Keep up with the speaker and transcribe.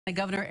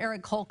Governor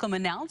Eric Holcomb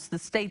announced the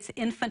state's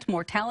infant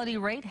mortality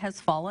rate has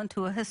fallen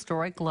to a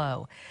historic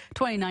low.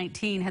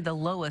 2019 had the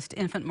lowest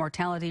infant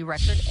mortality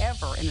record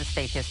ever in the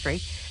state history.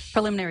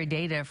 Preliminary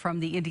data from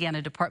the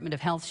Indiana Department of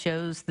Health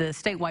shows the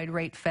statewide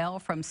rate fell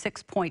from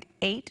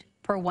 6.8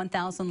 per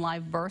 1,000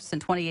 live births in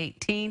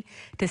 2018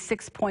 to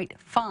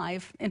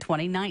 6.5 in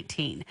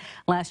 2019.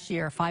 Last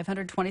year,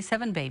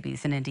 527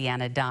 babies in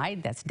Indiana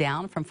died. That's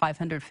down from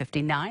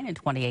 559 in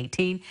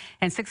 2018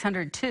 and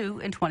 602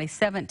 in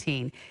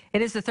 2017.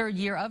 It is the third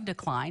year of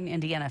decline.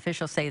 Indiana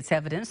officials say it's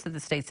evidence that the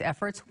state's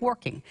efforts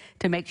working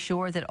to make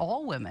sure that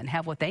all women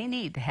have what they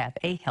need to have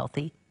a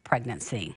healthy pregnancy.